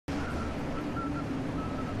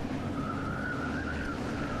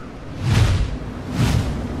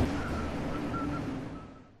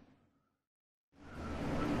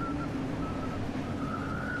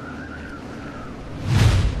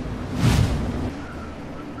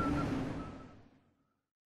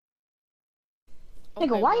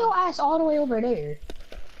Nigga, why bro. your ass all the way over there?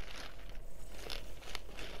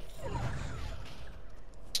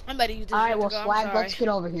 I'm about to use this. Alright, well, go. Swag, let's get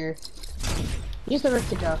over here. Use the rift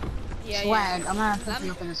to go. Yeah, Swag, yeah. I'm gonna put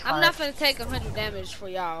you up in this car. I'm not gonna take 100 damage for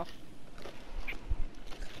y'all.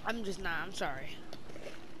 I'm just not. I'm sorry.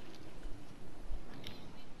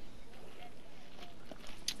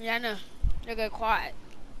 Yeah, I know. They get quiet.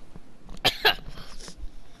 I'm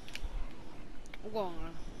going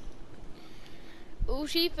on. Ooh,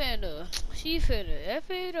 she finna F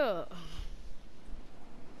it up.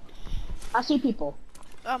 I see people.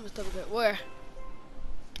 I'm gonna stop it. Where?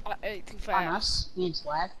 I ate too On fast. us, me and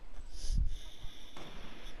Swag.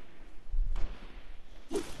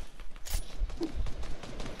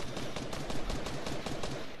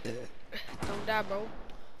 Don't die, bro.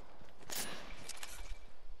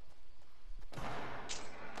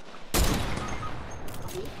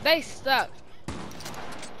 They stuck.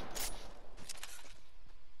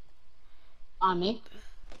 On me.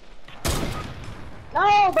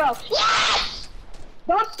 No, bro. Yes!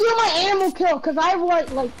 Don't steal my animal kill, cause I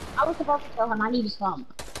was like, I was supposed to kill him. I need his thumb.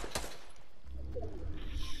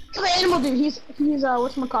 Kill the animal dude. He's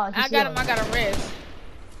whatchamacallit. I got him. I got a res.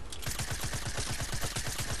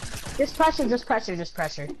 Just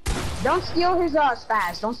pressure. Don't steal his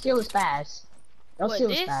spaz. Don't steal his spaz. Don't What, steal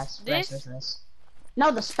this? his spaz. This? Rest.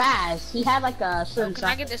 No, the spaz. He had like a certain. Can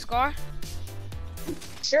I get this scar?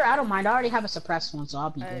 Sure, I don't mind. I already have a suppressed one, so I'll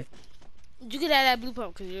be good. Right. You can have that blue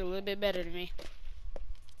pump because you're a little bit better than me.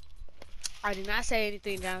 I did not say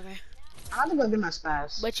anything down there. I have to go get my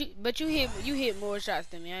spaz. But you hit more shots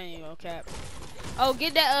than me. I ain't gonna cap. Oh,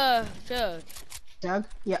 get that Chug. Doug?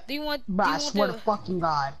 Yeah. Do you want? Bro, do you I want swear the, to fucking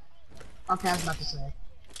God. Okay, I was about to say.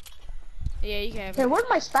 Yeah, you can have Hey, it. where'd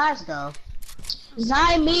my spaz go?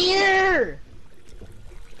 Zymir!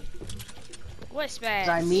 What spaz?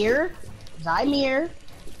 Zymir,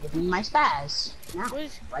 give me my spaz. Now. What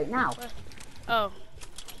is? Right now. What? Oh.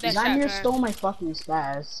 That Zymir shotgun. stole my fucking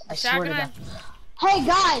spaz. I swear to God. Shotgun? Hey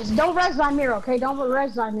guys, don't res Zymir, okay? Don't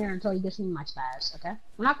res Zymir until he gives me my spaz, okay?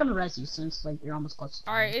 We're not gonna res you since like you're almost close to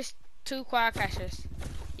time. Alright, it's 2 quad crashes.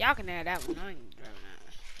 Y'all can have that one. I ain't grabbing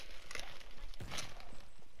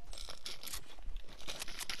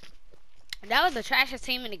that. That was the trashiest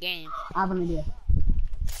team in the game. I have an idea.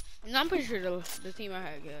 No, I'm pretty sure the team I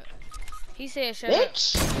had got. He said shut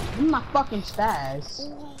Bitch! Give me my fucking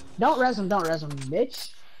spaz. up. Don't res him,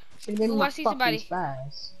 bitch. Should've given me Ooh, my I see fucking somebody.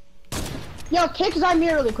 spaz. Yo, kick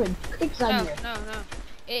Zymir really quick. Kick No, Zymir. no.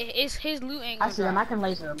 It's his loot ain't I gonna see him, drop. I can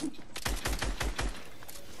laser him.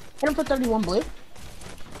 Hit him for 31 blue.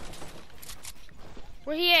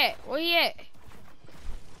 Where he at?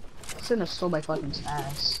 Shouldn't have stole my fucking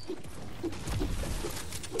spaz.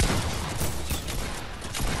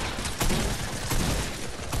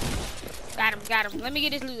 Got him. Let me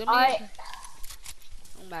get his loot. Alright.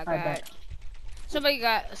 Oh my Alright, god. bet. Somebody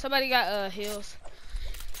got heals.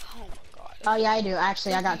 Oh my god. Oh yeah, I do.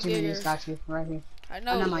 Actually, I got Thank you, 2 minutes. Digger. Got you right here. I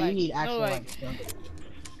know. Oh, no, like, you need actual no, like.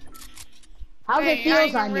 How's Hey, it feel, I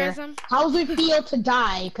ain't gonna res Zymir? him. How's it feel to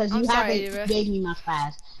die? Cause I'm you sorry, haven't bro. gave me my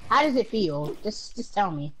spaz. How does it feel? Just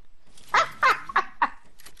tell me.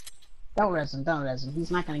 Don't res him.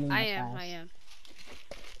 He's not gonna give me my spaz. I am.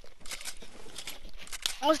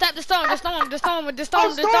 Oh, stop the storm. I need to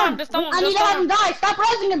have him die. Stop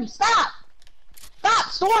resing him. Stop.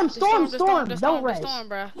 Storm. Don't res.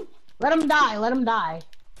 Bro. Let him die.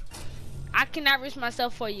 I cannot risk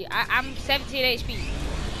myself for you. I'm 17 HP.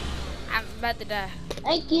 I'm about to die.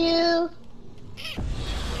 Thank you.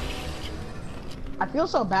 I feel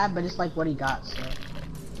so bad, but it's like what he got. So.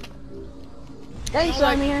 Thanks,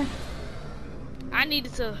 Zymir. I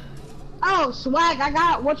needed to. Oh, Swag, I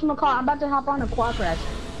got whatchamacallit. I'm about to hop on a quad crash.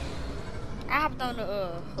 I hopped on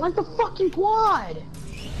the Like the fucking quad.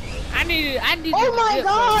 I needed. Oh my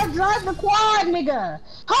god, drive the quad, nigga.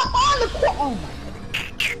 Hop on the quad. Oh my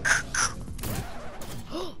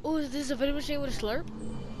god. Oh, is this a vending machine with a slurp?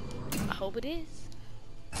 I hope it is.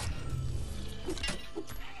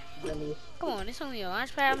 Really? Come on, it's only a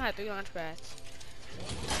launch pad. I'm gonna have 3 launch pads.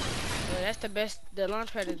 Yeah, that's the best. The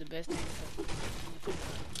launch pad is the best thing.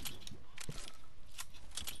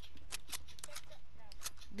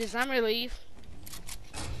 Did Zymir leave?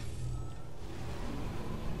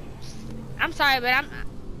 I'm sorry, but I'm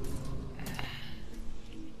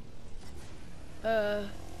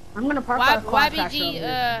gonna park our quad crash over YBG,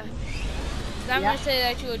 here. Zymir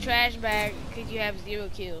said that you a trash bag because you have 0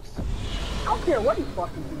 kills. I don't care what he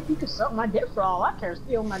fucking do. He can suck my dick for all I care.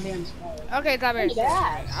 Steal my damn spaz. Okay, Zymir.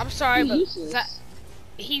 Yes. I'm sorry, but Jesus.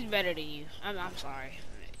 he's better than you. I'm sorry.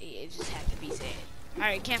 It just had to be said.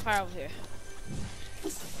 Alright, campfire over here.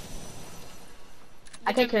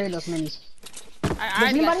 I take care of those minis. I Does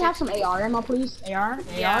anybody have some AR ammo, please? AR?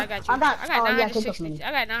 Yeah, AR? I got you. I got oh yeah, take those 960. minis.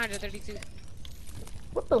 I got 932.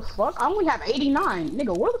 What the fuck? I only have 89.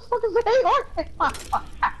 Nigga, where the fuck is the AR?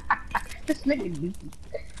 This nigga goofy.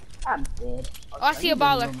 I'm dead. Oh, I see a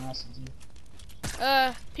baller.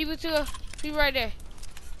 People right there.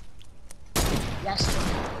 Yes.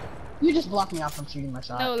 You just blocked me off from shooting my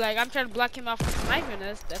shot. No, like I'm trying to block him off from sniping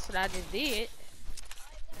us. That's what I just did.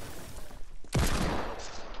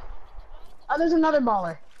 Oh, there's another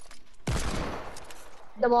baller.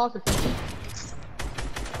 The ball for 50.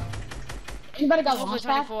 Anybody got launch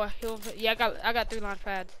pad? 24. Yeah, I got 3 launch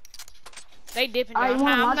pads. They dipping. Alright, you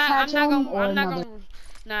want a launch pad to him or another?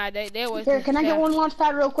 Nah, they was. Here, can I get one launch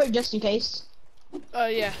pad real quick just in case? Oh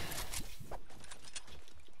yeah.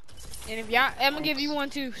 And if y'all, I'm gonna give you one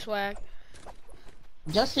too, swag.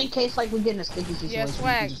 Just in case, like we get in a sticky situation. Yeah,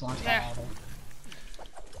 swag. Just launch Yeah. pad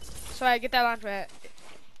Swag, get that launch pad.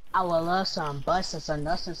 I would love some busts and some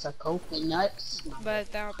nuts and some coconuts.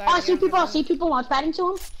 But down. Oh, I see people. I see people launch padding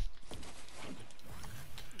to him.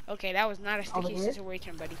 Okay, that was not a sticky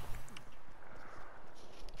situation, buddy.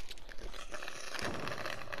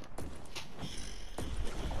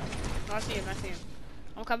 I see him.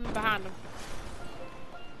 I'm coming behind him.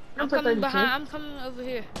 I'm coming over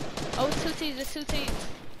here. Oh, it's 2 teams. It's 2 teams.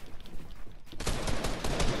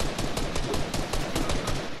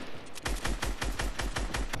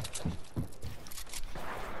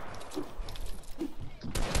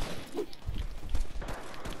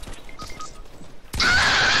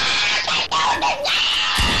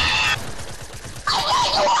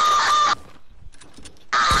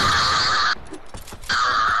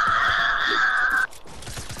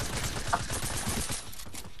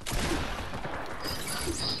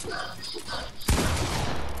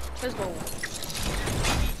 Let's go.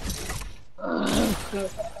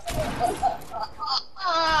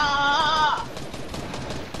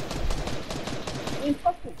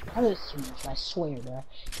 I swear, bro.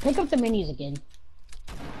 Pick up the minis again.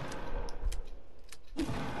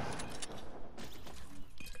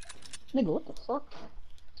 Nigga, what the fuck?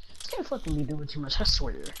 This can't fucking be doing too much, I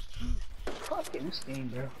swear. Fucking this game,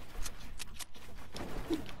 bro.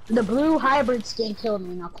 The blue hybrid skin killed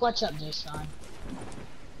me. Now clutch up, Jason.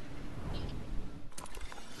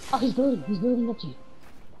 Oh, he's building up to you.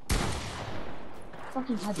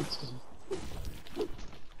 Fucking hybrid skin.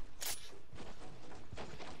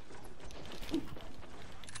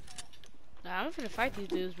 Nah, I'm finna fight these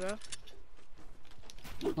dudes, bro.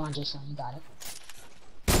 Come on, Jason, you got it.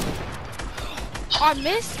 Oh, I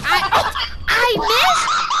missed? I missed?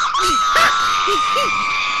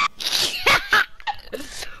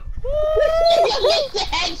 It's a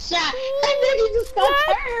headshot! That nigga just got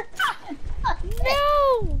turned!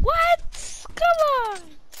 No! What? Come on!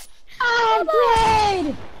 I'm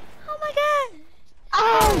dead! Oh my god!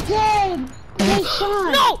 I'm dead! Hey,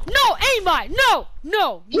 Sean! No! Aimbot!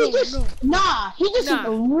 No! He just no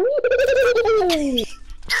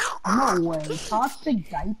way. Toxic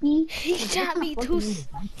Dipey? He shot me too. Did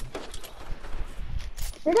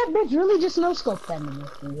that bitch really just no-scoped that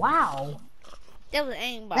nigga? Wow. That was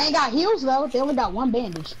aimbot. They ain't got heals though. They only got 1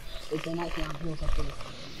 bandage. If they're not getting heals up there.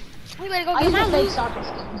 We better go Oh, get he's my a fake loot. soccer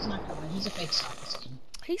skin. He's not covered. He's a fake soccer skin.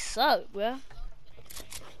 He sucked, bro.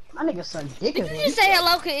 My nigga suck dick. Did you just say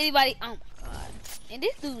hello to anybody? Oh my god. And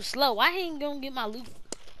this dude's slow. Why he ain't gonna get my loot?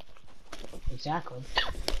 Exactly.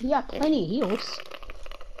 He got plenty of heals.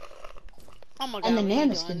 Oh my god. And the what he nano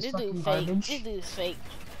doing? skin's This fucking dude fake. garbage. This dude's fake.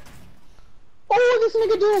 Oh, this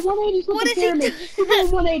nigga doing 180s with What the is he pyramid. He's doing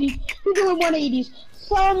 180s. He's doing 180s.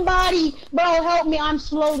 Somebody, bro, help me. I'm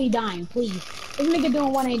slowly dying, please. This nigga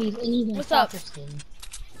doing 180s and he's in What's soccer up? skin.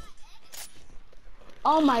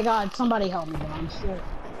 Oh my god, somebody help me, bro. I'm sure.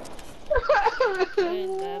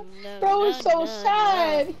 That was so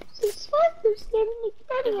sad. He's soccer skin and he's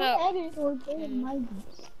trying to edit or get my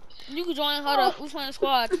You can join. Hold up. Who's playing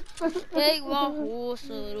squad? Take one horse to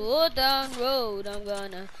the down road. I'm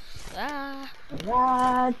gonna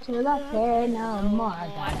ride till I care no more. I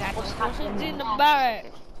got the horses in the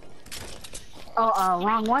barrel. Oh,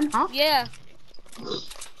 wrong one, huh? Yeah.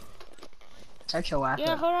 Search your ass.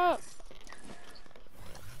 Yeah, hold up.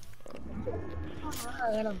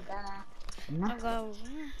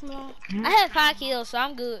 I had 5 kills, so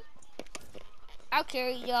I'm good. I'll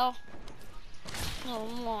carry y'all. Oh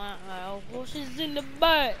my, horses in the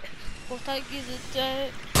butt. Horse take is a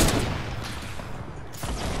dead.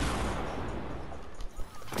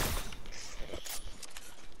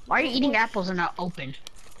 Why are you eating apples and not open?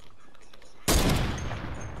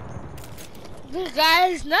 This guy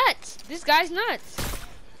is nuts. This guy's nuts.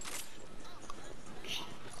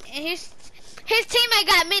 And His teammate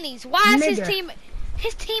got minis. Why is his Nigga. teammate?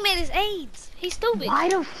 His teammate is AIDS. He's stupid. Why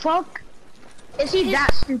the fuck is he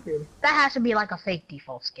that stupid? That has to be like a fake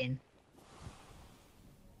default skin.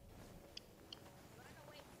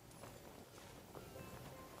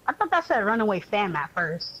 I thought that said runaway fam at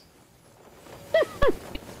first.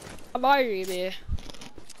 I'm already there.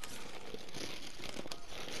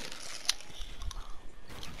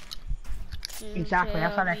 Exactly,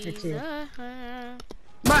 I saw that shit too.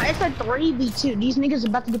 Bro, it's a 3v2. These niggas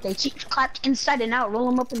about to get their cheeks clapped inside and out, roll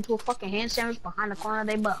them up into a fucking hand sandwich behind the corner of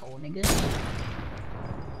their butthole, nigga.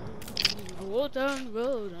 Roll down the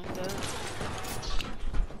road,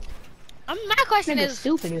 my question Nigga is,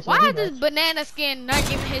 stupid as why hell, is this banana skin not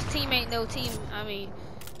giving his teammate no team? I mean,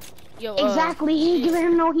 yo. Exactly, he ain't giving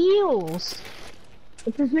him no heals.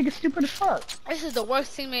 But this nigga stupid as fuck. This is the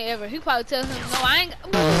worst teammate ever. He probably tells him, no, I ain't.